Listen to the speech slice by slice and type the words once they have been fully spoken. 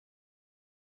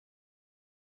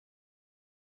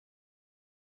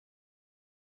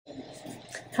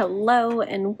Hello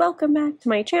and welcome back to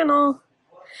my channel.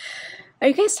 Are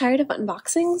you guys tired of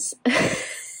unboxings?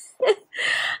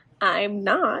 I'm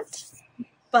not,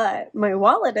 but my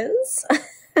wallet is.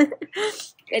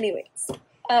 Anyways,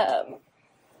 I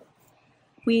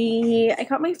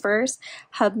got my first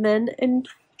Hubman and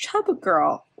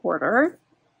Chubgirl order.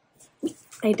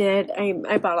 I did.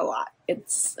 I bought a lot.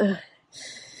 It's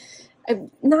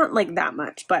not like that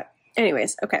much, but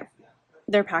anyways, okay.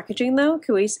 Their packaging though,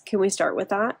 can we start with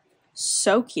that?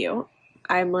 So cute.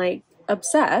 I'm like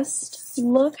obsessed.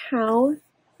 Look how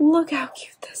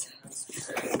cute this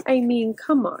is. I mean,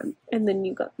 come on. And then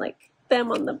you got like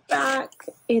them on the back.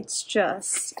 It's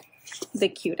just the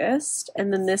cutest.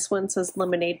 And then this one says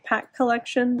Lemonade Pack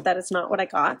Collection. That is not what I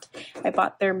got. I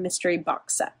bought their mystery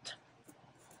box set.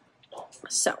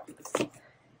 So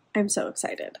I'm so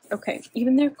excited. Okay,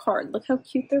 even their card. Look how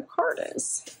cute their card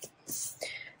is.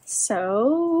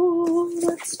 So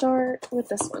let's start with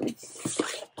this one.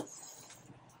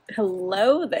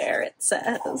 Hello there, it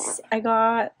says. I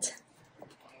got,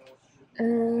 I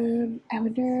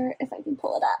wonder if I can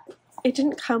pull it up. It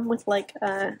didn't come with like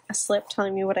a slip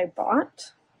telling me what I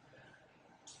bought.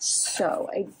 So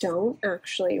I don't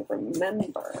actually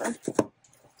remember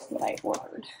what I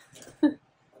ordered.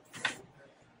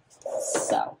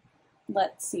 So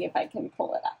let's see if I can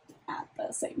pull it up at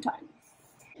the same time.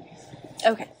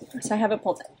 Okay, so I have it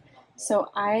pulled in.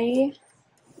 So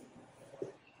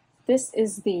this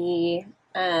is the,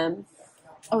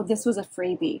 this was a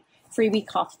freebie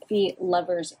coffee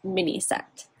lovers mini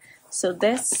set. So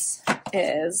this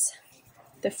is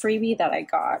the freebie that I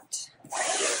got,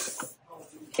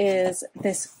 is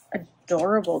this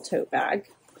adorable tote bag.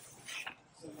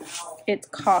 It's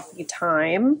coffee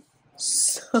time.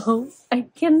 So I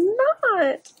cannot.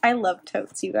 I love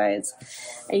totes, you guys.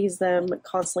 I use them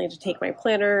constantly to take my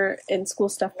planner and school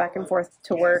stuff back and forth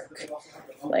to work.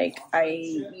 Like, I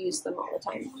use them all the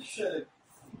time.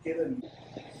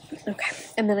 Okay,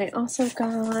 and then I also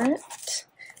got,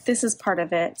 this is part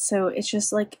of it. So it's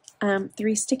just like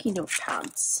 3 sticky note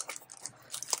pads.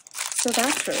 So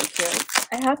that's really cute.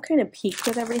 I have kind of peeked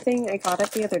at everything. I got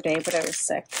it the other day, but I was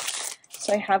sick.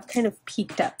 So I have kind of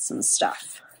peeked at some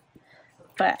stuff,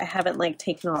 but I haven't like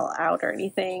taken it all out or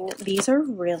anything. These are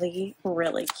really,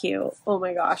 really cute. Oh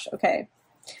my gosh. Okay.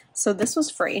 So this was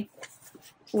free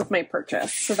with my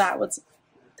purchase. So that was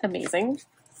amazing.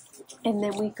 And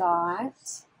then we got,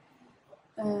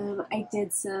 I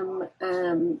did some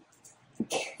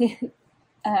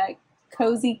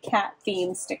cozy cat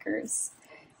theme stickers.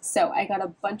 So I got a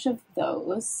bunch of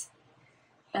those.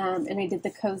 And I did the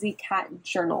Cozy Cat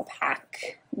Journal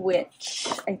Pack, which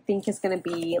I think is going to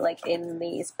be like in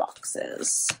these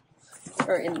boxes,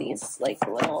 or in these like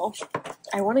little,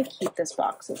 I want to keep this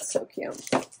box, it's so cute.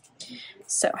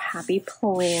 So happy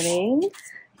planning.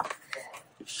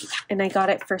 And I got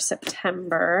it for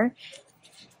September.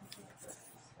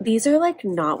 These are like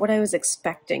not what I was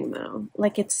expecting though.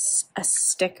 Like it's a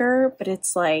sticker, but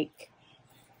it's like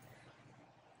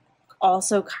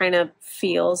also kind of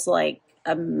feels like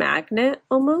a magnet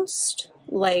almost,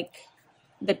 like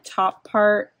the top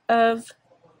part of,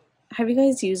 have you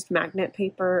guys used magnet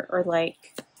paper or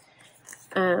like,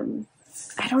 I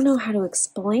don't know how to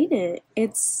explain it.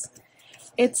 It's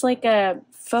like a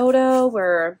photo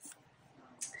where,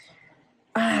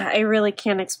 I really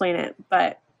can't explain it,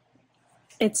 but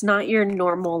it's not your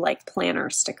normal like planner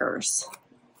stickers.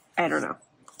 I don't know.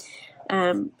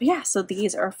 But yeah, so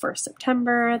these are for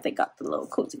September. They got the little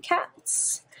cozy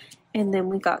cats. And then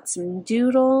we got some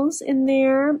doodles in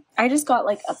there. I just got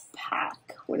like a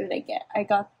pack. What did I get? I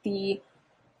got the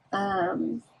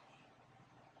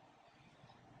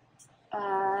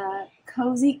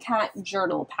Cozy Cat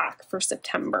Journal Pack for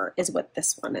September is what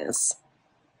this one is.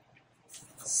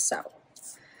 So,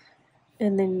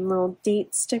 and then little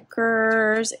date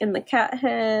stickers in the cat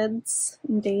heads,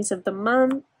 days of the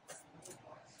month,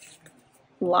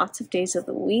 lots of days of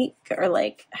the week, or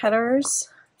like headers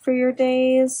for your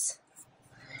days.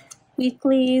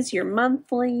 Weeklies, your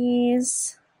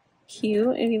monthlies.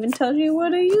 Cute. It even tells you what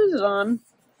to use it on.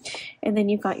 And then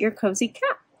you've got your cozy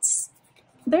cats.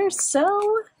 They're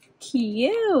so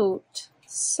cute.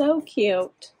 So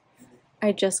cute.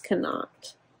 I just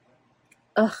cannot.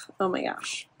 Ugh, oh my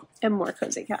gosh. And more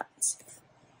cozy cats.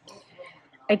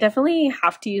 I definitely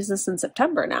have to use this in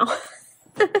September now.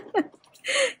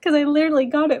 Because I literally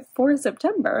got it for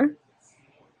September.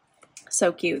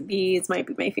 So cute. These might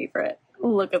be my favorite.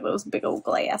 Look at those big old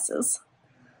glasses.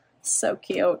 So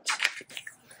cute.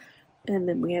 And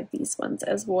then we have these ones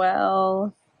as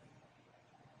well.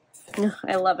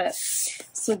 I love it.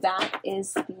 So that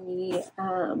is the,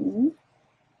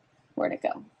 where'd it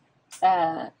go?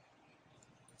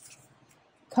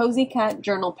 Cozy Cat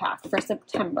journal pack for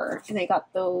September, and I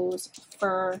got those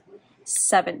for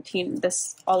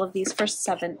 $17. All of these for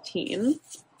 $17.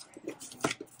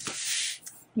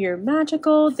 You're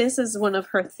magical. This is one of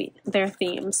their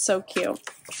themes. So cute.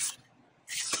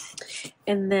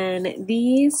 And then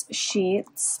these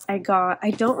sheets I got.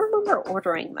 I don't remember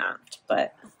ordering that,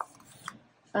 but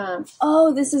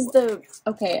oh, this is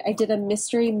okay. I did a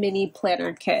mystery mini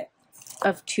planner kit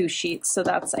of 2 sheets, so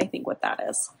that's I think what that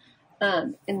is.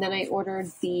 And then I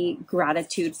ordered the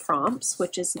gratitude prompts,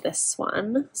 which is this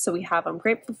one. So we have I'm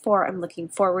grateful for, I'm looking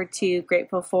forward to,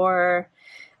 grateful for,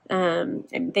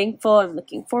 I'm thankful, I'm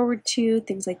looking forward to,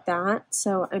 things like that.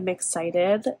 So I'm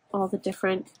excited, all the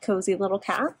different cozy little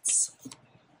cats.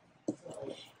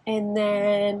 And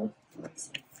then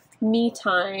me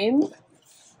time.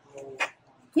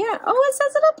 Yeah, oh, it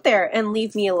says it up there. And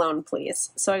leave me alone, please.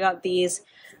 So I got these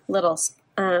little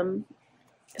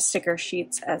sticker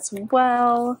sheets as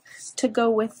well to go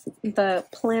with the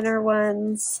planner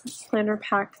planner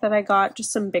pack that I got.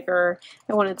 Just some bigger,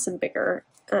 I wanted some bigger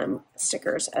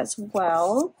stickers as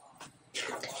well.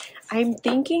 I'm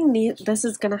thinking this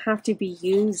is gonna have to be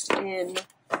used in,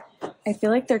 I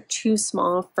feel like they're too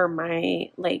small for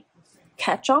my like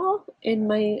catch-all in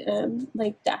my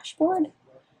like dashboard,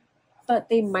 but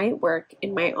they might work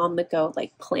in my on-the-go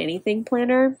like planny-thing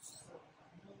planner.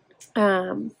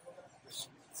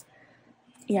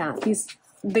 Yeah,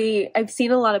 I've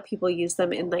seen a lot of people use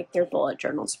them in like their bullet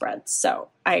journal spreads. So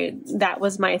that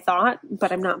was my thought,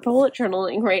 but I'm not bullet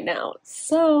journaling right now.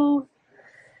 So,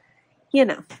 you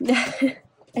know.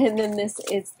 And then this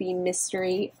is the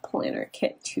mystery planner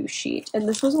kit 2 sheet. And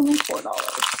this was only $4.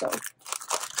 So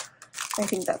I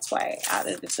think that's why I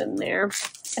added it in there.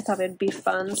 I thought it'd be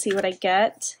fun. See what I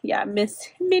get. Yeah,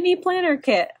 mini planner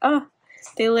kit. Oh,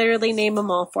 they literally name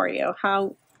them all for you.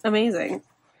 How amazing.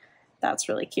 That's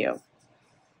really cute.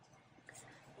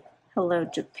 Hello,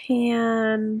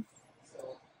 Japan.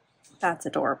 That's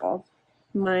adorable.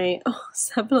 My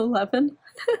 7-Eleven.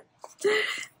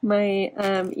 My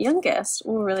youngest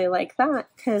will really like that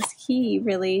because he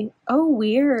really, oh,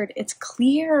 weird. It's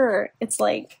clear. It's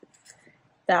like,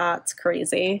 that's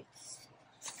crazy.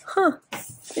 Huh.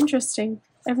 Interesting.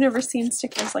 I've never seen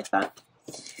stickers like that.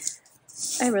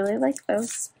 I really like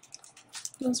those.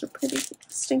 Those are pretty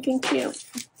stinking cute.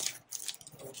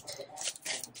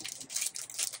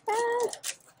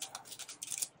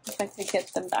 If I could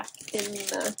get them back in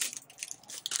the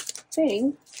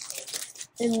thing.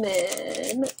 And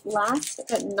then last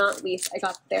but not least, I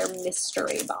got their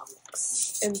mystery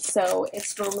box. And so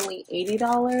it's normally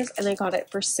 $80 and I got it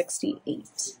for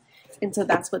 $68. And so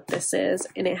that's what this is.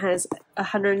 And it has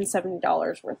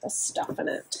 $170 worth of stuff in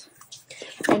it.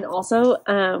 And also,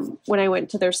 when I went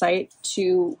to their site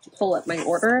to pull up my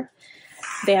order,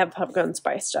 they have pumpkin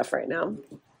spice stuff right now.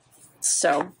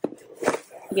 So,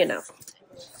 you know,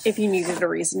 if you needed a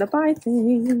reason to buy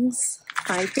things,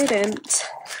 I didn't.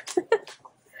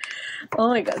 Oh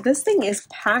my god, this thing is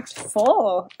packed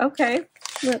full. Okay,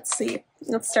 let's see.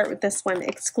 Let's start with this one.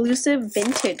 Exclusive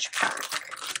vintage pack.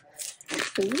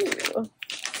 Ooh.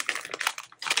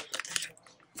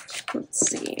 Let's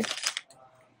see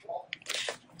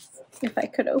if I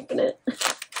could open it.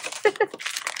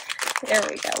 There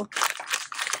we go.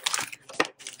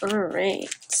 All right.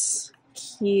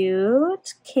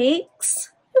 Cute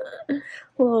cakes.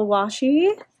 Little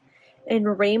washi.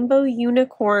 And rainbow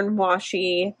unicorn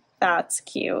washi. That's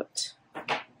cute.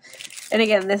 And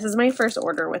again, this is my first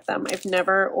order with them. I've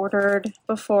never ordered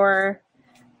before.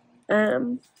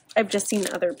 I've just seen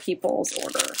other people's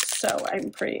orders, so I'm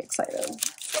pretty excited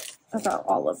about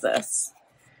all of this.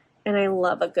 And I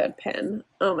love a good pin.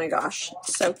 Oh my gosh,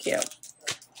 so cute.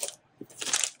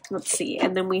 Let's see.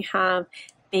 And then we have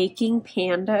baking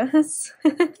pandas.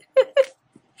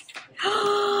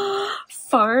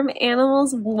 Farm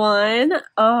Animals 1.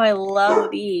 Oh, I love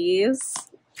these.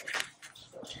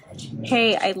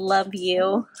 Hey, I love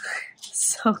you.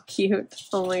 So cute.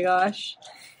 Oh my gosh.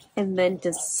 And then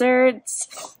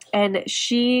desserts. And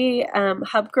she,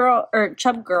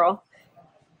 Chubgirl,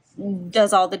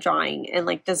 does all the drawing and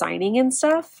like designing and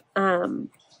stuff.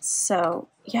 So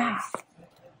yeah.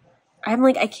 I'm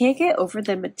like, I can't get over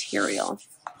the material.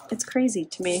 It's crazy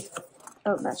to me.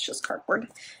 Oh, that's just cardboard.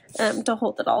 To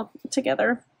hold it all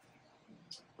together.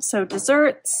 So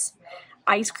desserts,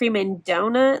 ice cream and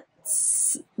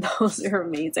donuts. Those are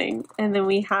amazing. And then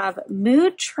we have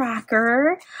mood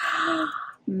tracker,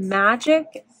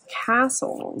 magic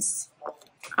castles.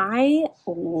 I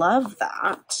love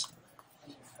that.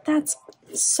 That's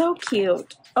so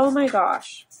cute. Oh my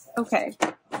gosh. Okay.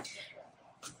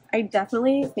 I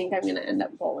definitely think I'm going to end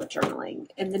up bullet journaling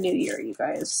in the new year, you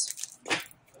guys.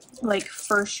 Like,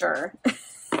 for sure.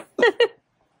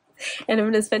 And I'm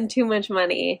going to spend too much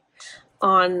money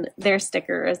on their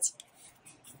stickers.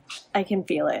 I can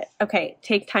feel it. Okay,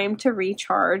 take time to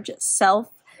recharge.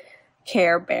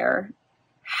 Self-care bear.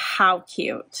 How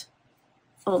cute.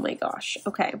 Oh my gosh.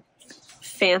 Okay.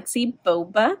 Fancy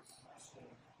boba.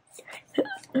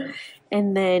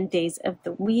 And then days of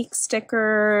the week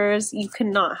stickers. You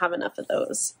cannot have enough of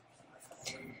those.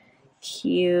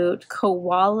 Cute.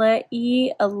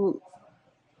 Koala-y.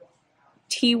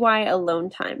 TY alone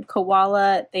time.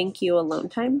 Koala, thank you, alone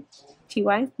time.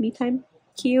 TY, me time.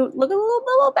 Cute. Look at the little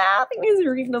bubble bath. I think he's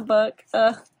reading a book.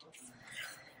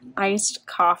 Iced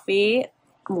coffee.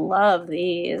 Love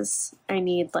these. I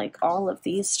need like all of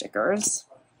these stickers.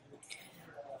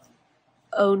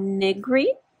 Onigiri.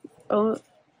 Oh,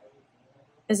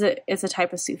 it's a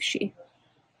type of sushi,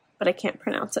 but I can't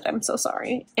pronounce it. I'm so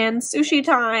sorry. And sushi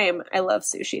time. I love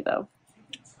sushi though.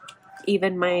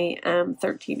 Even my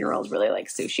 13-year-old really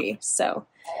likes sushi, so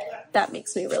that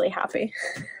makes me really happy.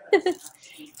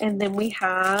 And then we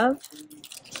have,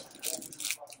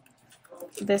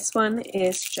 this one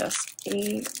is just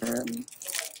a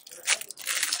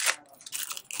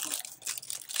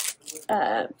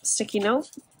sticky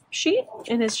note sheet,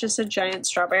 and it's just a giant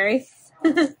strawberry.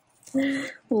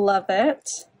 Love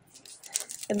it.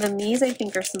 And then these, I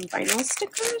think, are some vinyl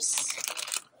stickers.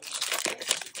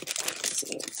 Let's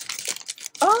see.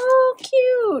 Oh,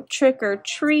 cute! Trick or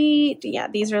treat. Yeah,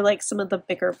 these are like some of the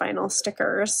bigger vinyl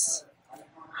stickers.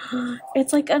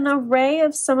 It's like an array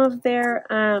of some of their,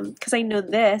 because I know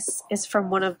this is from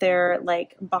one of their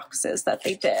like boxes that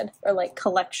they did, or like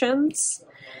collections.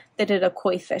 They did a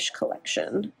koi fish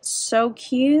collection. So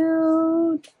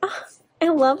cute. Oh, I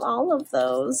love all of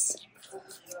those.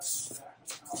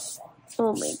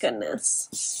 Oh my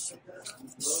goodness.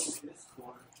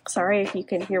 Sorry if you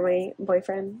can hear my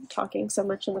boyfriend talking so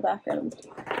much in the background.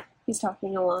 He's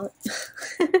talking a lot.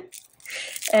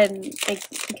 And I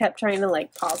kept trying to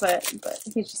like pause it, but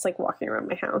he's just like walking around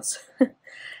my house.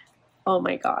 Oh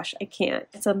my gosh, I can't.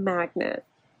 It's a magnet.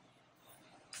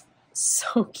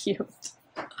 So cute.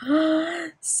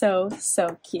 So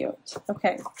cute.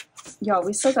 Okay, y'all,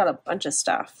 we still got a bunch of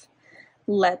stuff.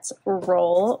 Let's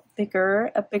roll.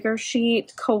 A bigger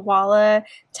sheet. Koala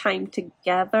time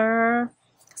together.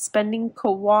 Spending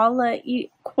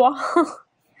quality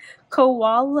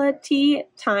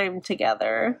time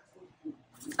together.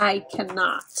 I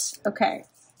cannot. Okay.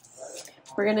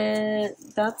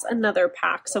 That's another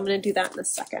pack, so I'm gonna do that in a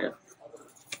second.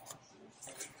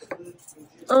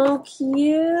 Oh,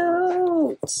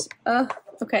 cute.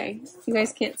 Okay. You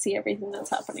guys can't see everything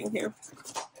that's happening here.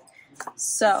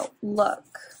 So,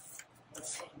 look.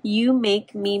 You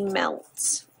make me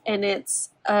melt. And it's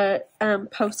a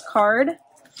postcard.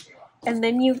 And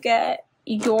then you get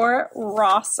You're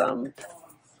Rawsome.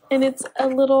 And it's a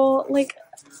little, like,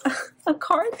 a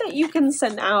card that you can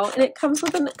send out. And it comes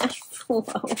with an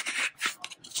envelope.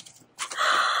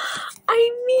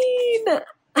 I mean,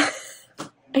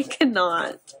 I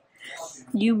cannot.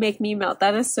 You make me melt.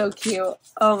 That is so cute.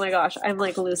 Oh my gosh. I'm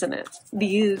like losing it.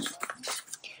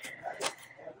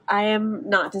 I am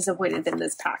not disappointed in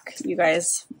this pack, you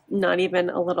guys. Not even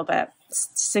a little bit.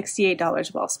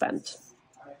 $68 well spent.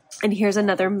 And here's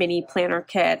another mini planner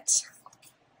kit.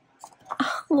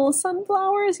 Oh, little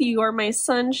sunflowers. You are my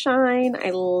sunshine.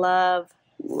 I love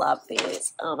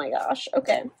these. Oh my gosh.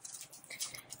 Okay.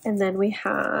 And then we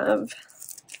have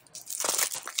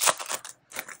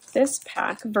this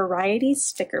pack, Variety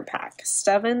Sticker Pack.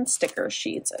 7 sticker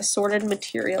sheets, assorted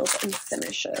materials and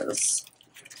finishes.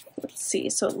 Let's see.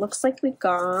 So it looks like we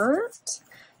got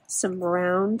some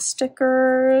round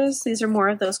stickers. These are more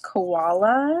of those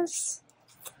koalas.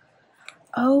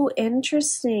 Oh,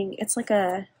 interesting. It's like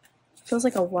feels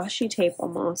like a washi tape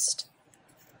almost.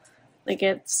 Like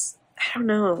it's, I don't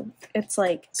know. It's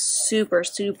like super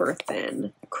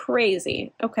thin.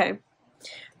 Crazy. Okay.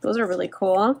 Those are really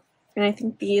cool. And I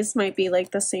think these might be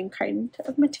like the same kind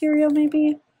of material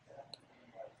maybe.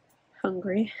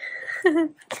 Hungry.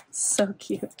 So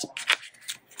cute.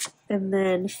 And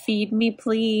then feed me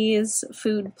please,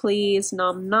 food please,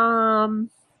 nom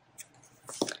nom.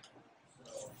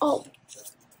 Oh,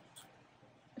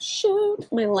 shoot,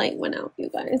 my light went out, you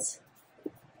guys.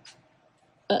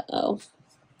 Uh-oh.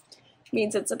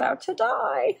 Means it's about to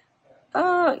die.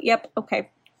 Yep, okay.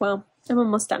 Well, I'm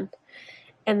almost done.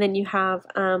 And then you have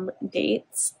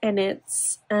dates, and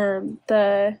it's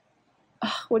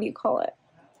what do you call it?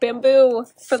 Bamboo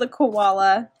for the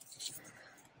koala.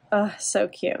 Oh, so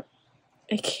cute.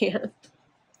 I can't.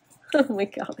 Oh my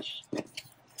gosh.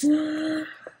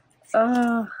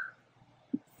 Oh,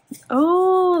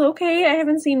 okay. I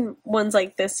haven't seen ones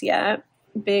like this yet.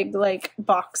 Big, like,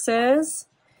 boxes.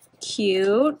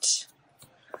 Cute.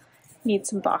 Need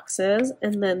some boxes.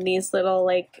 And then these little,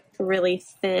 like, really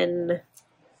thin,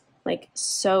 like,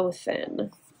 so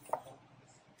thin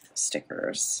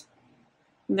stickers.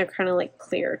 And they're kind of, like,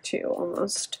 clear, too,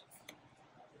 almost.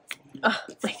 Oh,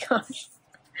 my gosh.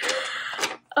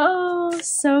 Oh,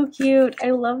 so cute.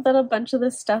 I love that a bunch of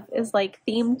this stuff is, like,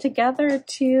 themed together,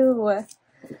 too.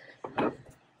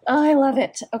 Oh, I love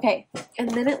it. Okay,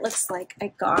 and then it looks like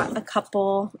I got a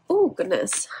couple, oh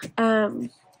goodness,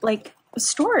 like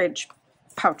storage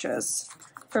pouches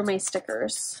for my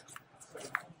stickers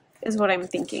is what I'm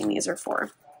thinking these are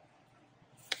for.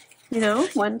 You know,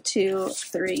 1, 2,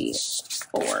 3,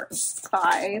 4,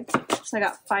 5. So I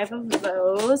got 5 of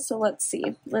those. So let's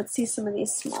see. Let's see some of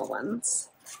these small ones.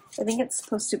 I think it's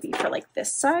supposed to be for like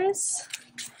this size.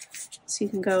 So you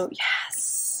can go,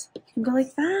 yes, you can go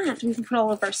like that. We can put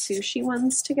all of our sushi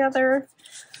ones together.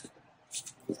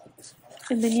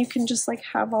 And then you can just like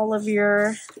have all of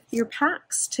your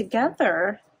packs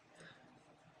together.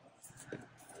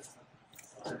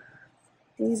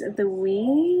 Days of the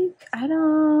week. I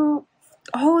don't.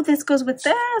 Oh, this goes with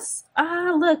this.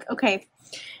 Ah, look. Okay.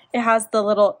 It has the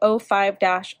little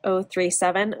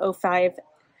 05-037,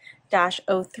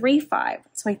 05-035.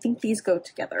 So I think these go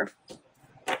together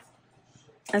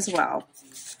as well,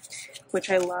 which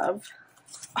I love.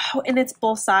 Oh, and it's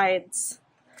both sides.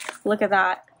 Look at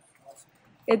that.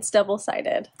 It's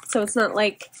double-sided. So it's not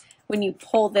like when you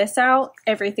pull this out,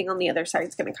 everything on the other side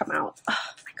is going to come out. Oh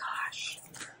my gosh.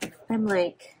 I'm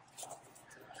like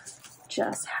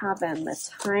just having the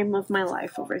time of my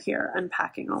life over here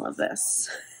unpacking all of this.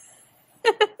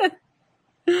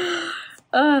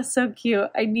 Oh, so cute.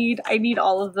 I need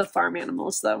all of the farm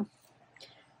animals though.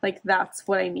 Like that's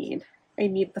what I need. I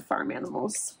need the farm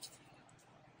animals.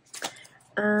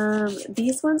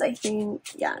 These ones I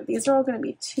think, yeah, these are all going to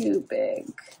be too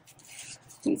big.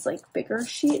 These like bigger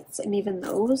sheets and even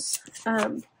those.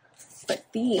 But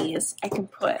these I can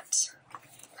put,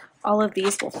 all of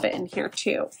these will fit in here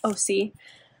too. Oh, see,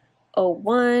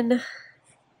 01,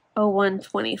 01,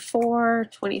 24,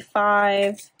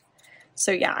 25.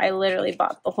 So yeah, I literally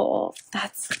bought the whole,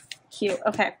 that's cute.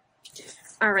 Okay.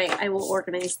 All right. I will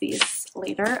organize these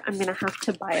later. I'm going to have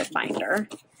to buy a binder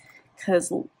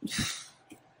because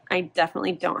I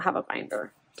definitely don't have a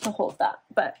binder to hold that.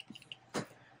 But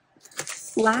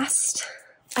last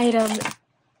item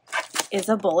is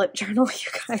a bullet journal,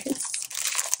 you guys.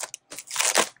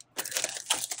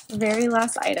 Very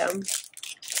last item,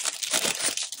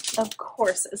 of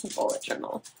course, is a bullet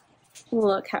journal.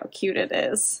 Look how cute it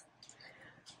is.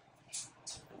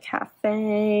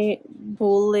 Cafe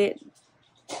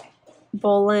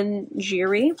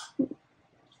Boulangerie.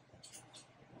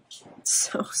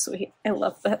 So sweet. I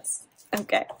love this.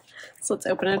 Okay, so let's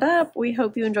open it up. We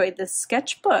hope you enjoyed this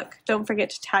sketchbook. Don't forget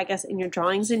to tag us in your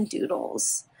drawings and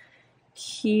doodles.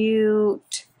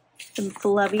 Cute. And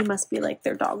Fluffy must be like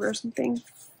their dog or something.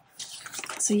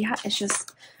 So yeah, it's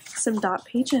just some dot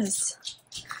pages.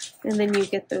 And then you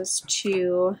get those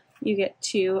two, you get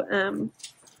two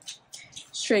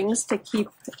strings to keep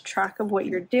track of what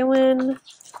you're doing.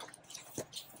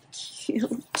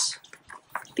 Cute.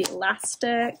 The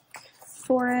elastic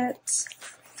for it.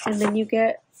 And then you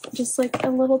get just like a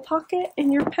little pocket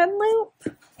in your pen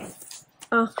loop.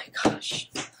 Oh my gosh.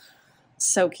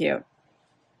 So cute.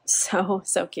 So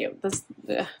cute. This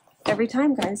every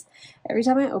time, guys, every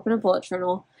time I open a bullet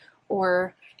journal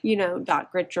or, you know,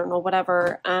 dot grid journal,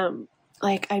 whatever,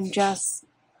 like I'm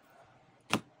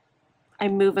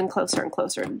moving closer and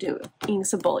closer to doing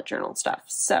some bullet journal stuff.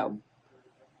 So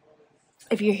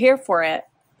if you're here for it,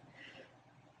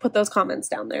 put those comments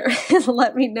down there and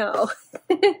let me know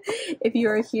if you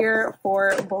are here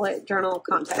for bullet journal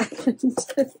content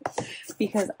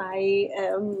because I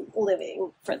am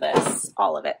living for this,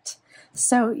 all of it.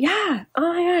 So yeah,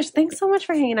 oh my gosh, thanks so much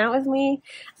for hanging out with me.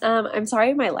 I'm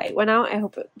sorry my light went out. I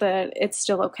hope that it's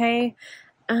still okay.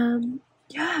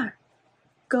 Yeah,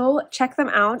 go check them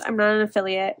out. I'm not an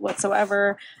affiliate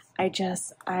whatsoever. I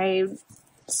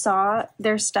saw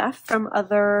their stuff from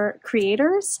other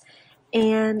creators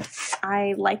and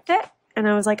I liked it. And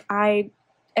I was like, I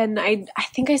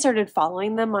think I started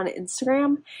following them on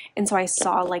Instagram. And so I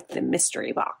saw like the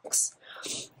mystery box.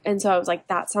 And so I was like,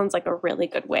 that sounds like a really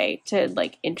good way to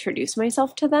like introduce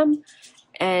myself to them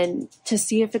and to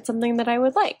see if it's something that I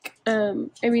would like. I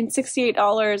mean,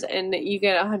 $68 and you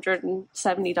get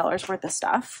 $170 worth of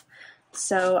stuff.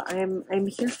 So I'm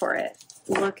here for it.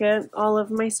 Look at all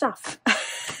of my stuff.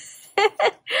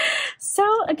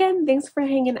 So again, thanks for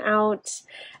hanging out.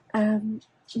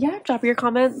 Yeah, drop your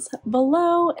comments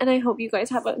below, and I hope you guys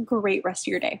have a great rest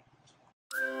of your day.